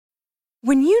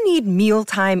When you need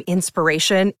mealtime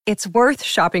inspiration, it's worth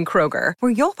shopping Kroger,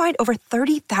 where you'll find over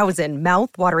 30,000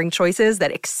 mouth-watering choices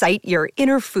that excite your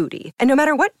inner foodie. And no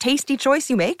matter what tasty choice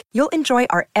you make, you'll enjoy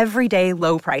our everyday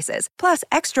low prices, plus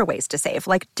extra ways to save,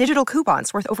 like digital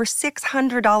coupons worth over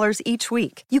 $600 each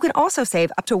week. You can also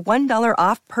save up to $1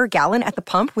 off per gallon at the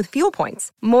pump with fuel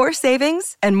points. More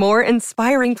savings and more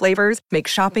inspiring flavors make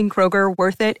shopping Kroger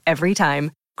worth it every time.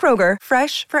 Kroger,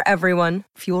 fresh for everyone.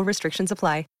 Fuel restrictions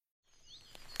apply.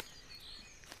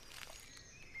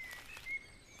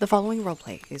 The following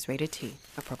roleplay is rated T,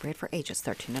 appropriate for ages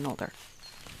 13 and older.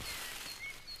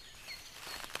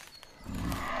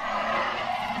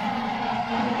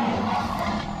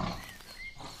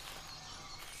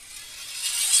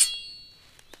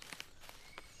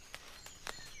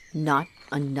 Not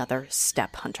another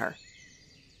step hunter.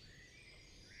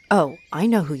 Oh, I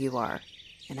know who you are,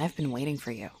 and I've been waiting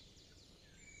for you.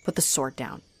 Put the sword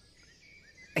down.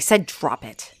 I said drop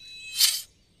it.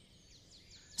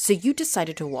 So you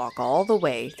decided to walk all the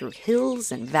way through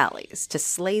hills and valleys to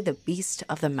slay the beast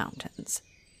of the mountains.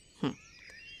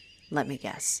 Let me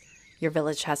guess. Your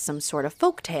village has some sort of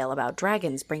folk tale about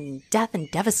dragons bringing death and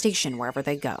devastation wherever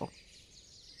they go.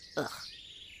 Ugh,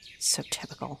 so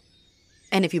typical.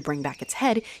 And if you bring back its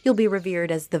head, you'll be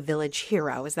revered as the village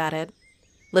hero, is that it?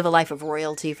 Live a life of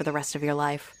royalty for the rest of your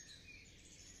life.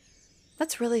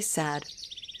 That's really sad.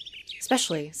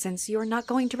 Especially since you're not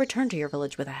going to return to your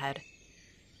village with a head.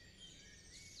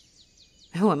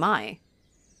 Who am I?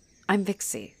 I'm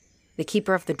Vixie, the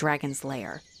keeper of the dragon's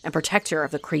lair and protector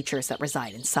of the creatures that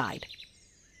reside inside.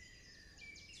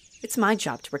 It's my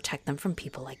job to protect them from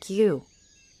people like you.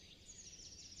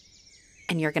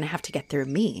 And you're going to have to get through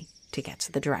me to get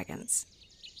to the dragons.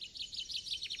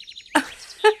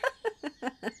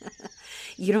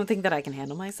 You don't think that I can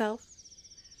handle myself?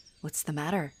 What's the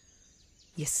matter?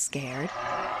 You scared?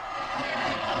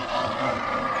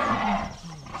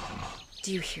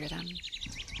 Do you hear them?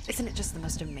 Isn't it just the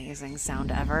most amazing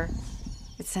sound ever?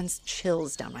 It sends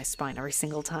chills down my spine every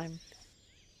single time.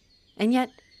 And yet,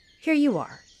 here you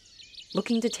are,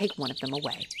 looking to take one of them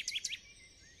away.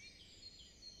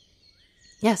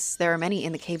 Yes, there are many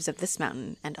in the caves of this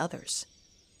mountain and others.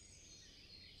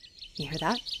 You hear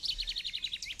that?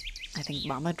 I think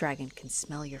Mama Dragon can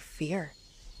smell your fear.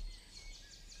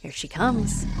 Here she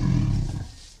comes.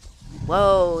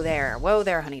 Whoa there,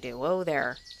 honeydew, whoa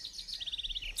there.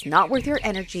 It's not worth your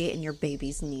energy and your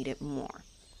babies need it more.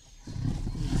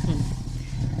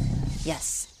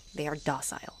 Yes, they are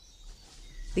docile.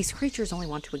 These creatures only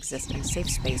want to exist in a safe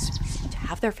space to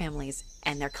have their families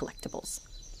and their collectibles.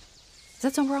 Does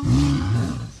that sound wrong?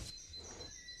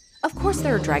 Of course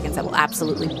there are dragons that will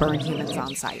absolutely burn humans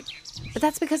on sight. But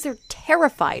that's because they're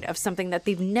terrified of something that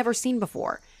they've never seen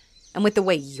before. And with the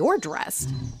way you're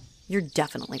dressed, you're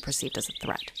definitely perceived as a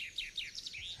threat.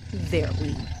 There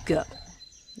we go.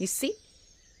 You see?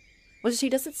 When she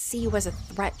doesn't see you as a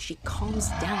threat, she calms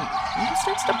down and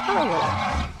starts to purr a little.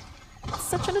 It's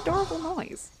such an adorable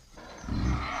noise.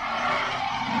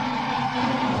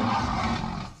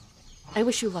 I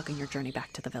wish you luck on your journey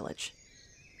back to the village.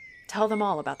 Tell them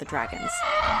all about the dragons.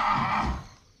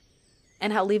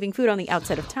 And how leaving food on the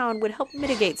outside of town would help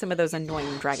mitigate some of those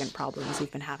annoying dragon problems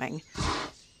you've been having.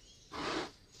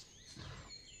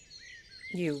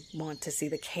 You want to see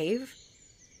the cave?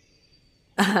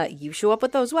 You show up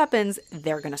with those weapons,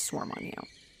 they're going to swarm on you.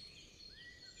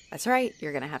 That's right,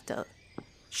 you're going to have to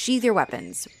sheathe your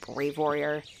weapons, brave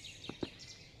warrior.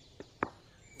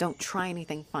 Don't try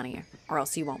anything funny, or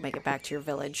else you won't make it back to your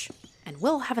village, and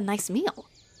we'll have a nice meal.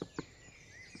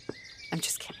 I'm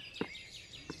just kidding.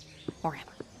 Or am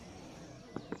I?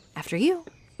 After you.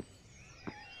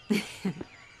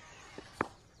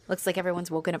 Looks like everyone's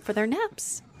woken up for their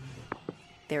naps.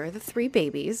 There are the 3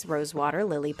 babies, Rosewater,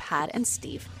 Lily, Pat, and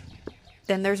Steve.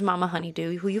 Then there's Mama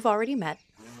Honeydew, who you've already met.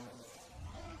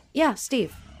 Yeah,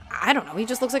 Steve. I don't know, he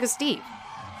just looks like a Steve.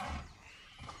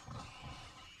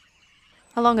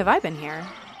 How long have I been here?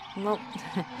 Well,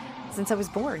 since I was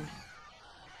born.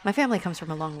 My family comes from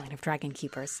a long line of dragon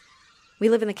keepers. We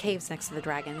live in the caves next to the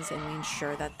dragons, and we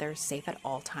ensure that they're safe at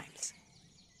all times.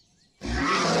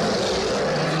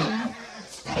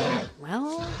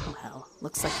 Well,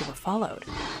 looks like you were followed.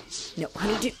 No,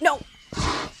 honeydew, no!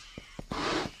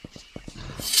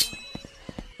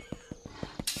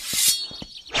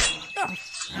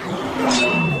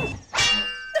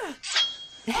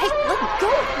 Hey, let go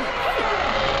of me!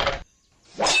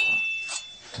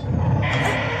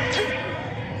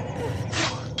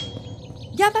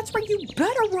 Yeah, that's right, you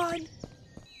better run!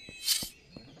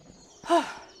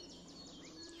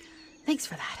 Thanks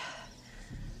for that.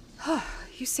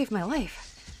 You saved my life.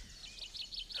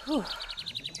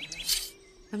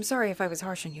 I'm sorry if I was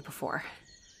harsh on you before.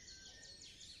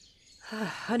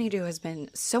 Honeydew has been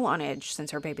so on edge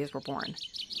since her babies were born.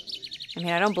 I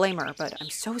mean, I don't blame her, but I'm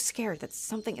so scared that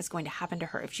something is going to happen to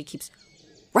her if she keeps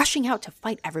rushing out to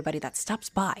fight everybody that stops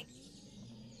by.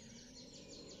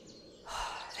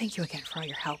 Thank you again for all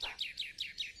your help.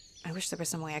 I wish there was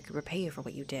some way I could repay you for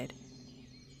what you did.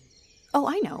 Oh,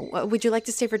 I know. Would you like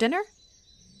to stay for dinner?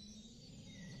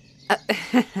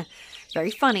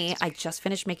 Very funny. I just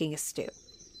finished making a stew.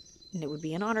 And it would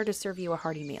be an honor to serve you a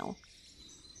hearty meal.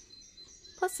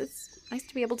 Plus, it's nice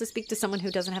to be able to speak to someone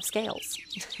who doesn't have scales.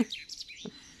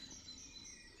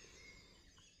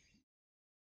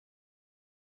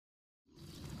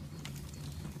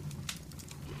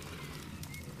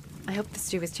 I hope the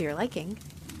stew is to your liking.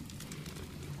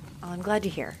 Well, I'm glad to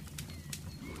hear.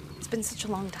 It's been such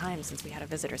a long time since we had a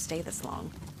visitor stay this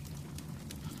long.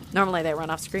 Normally they run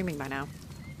off screaming by now.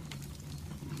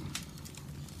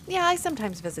 Yeah, I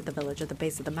sometimes visit the village at the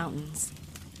base of the mountains.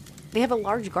 They have a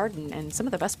large garden and some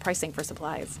of the best pricing for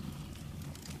supplies.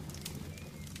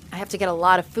 I have to get a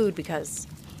lot of food because,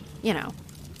 you know.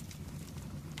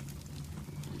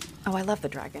 Oh, I love the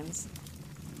dragons.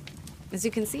 As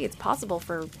you can see, it's possible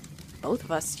for both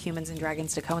of us, humans and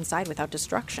dragons, to coincide without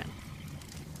destruction.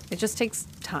 It just takes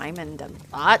time and a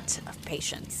lot of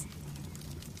patience.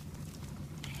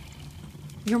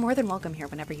 You're more than welcome here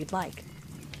whenever you'd like.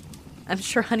 I'm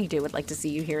sure Honeydew would like to see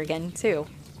you here again, too.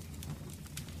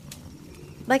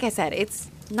 Like I said, it's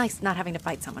nice not having to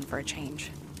fight someone for a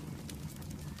change.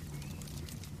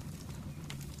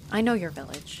 I know your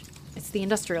village. It's the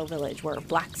industrial village where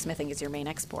blacksmithing is your main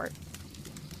export.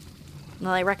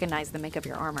 Well, I recognize the make of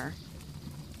your armor.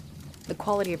 The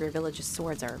quality of your village's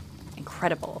swords are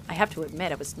incredible. I have to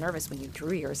admit, I was nervous when you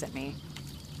drew yours at me.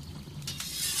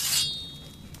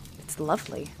 It's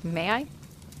lovely. May I?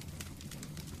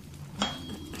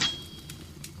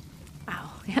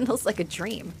 Wow, handles like a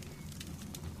dream.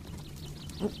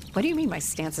 What do you mean my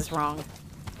stance is wrong?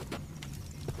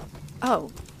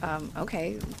 Oh,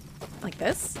 okay. Like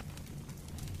this?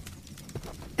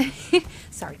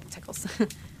 Sorry, tickles.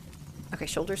 Okay,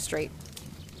 shoulders straight,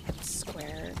 hips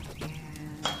square, and...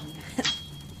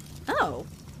 Oh,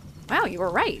 wow, you were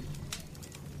right.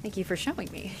 Thank you for showing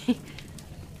me.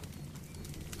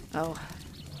 Oh,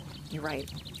 you're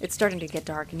right. It's starting to get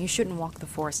dark, and you shouldn't walk the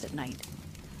forest at night.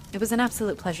 It was an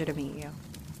absolute pleasure to meet you.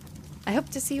 I hope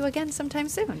to see you again sometime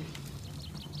soon.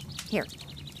 Here,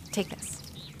 take this.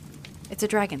 It's a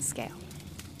dragon scale.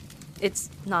 It's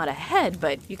not a head,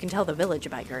 but you can tell the village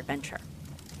about your adventure.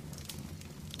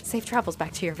 Safe travels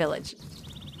back to your village.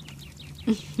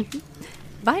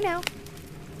 Bye now.